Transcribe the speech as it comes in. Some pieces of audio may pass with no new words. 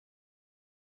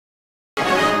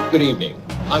Good evening.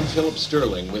 I'm Philip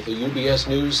Sterling with the UBS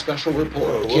News special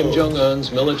report. Kim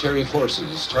Jong-Un's military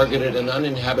forces targeted an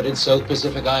uninhabited South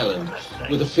Pacific island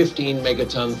with a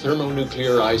 15-megaton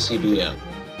thermonuclear ICBM.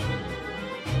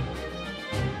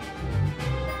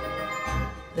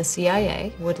 The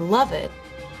CIA would love it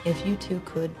if you two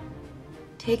could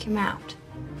take him out.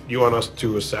 You want us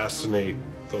to assassinate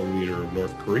the leader of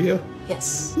North Korea?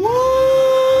 Yes.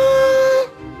 What?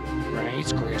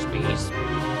 Rice Krispies.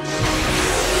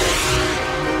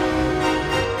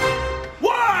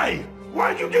 Why?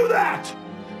 Why'd you do that?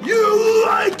 You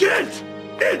like it?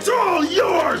 It's all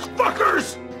yours,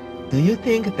 fuckers! Do you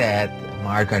think that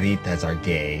margaritas are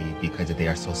gay because they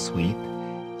are so sweet?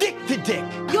 Dick to dick!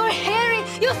 You're hairy!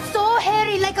 You're so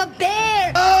hairy like a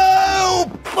bear! Oh!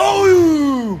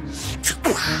 Boom!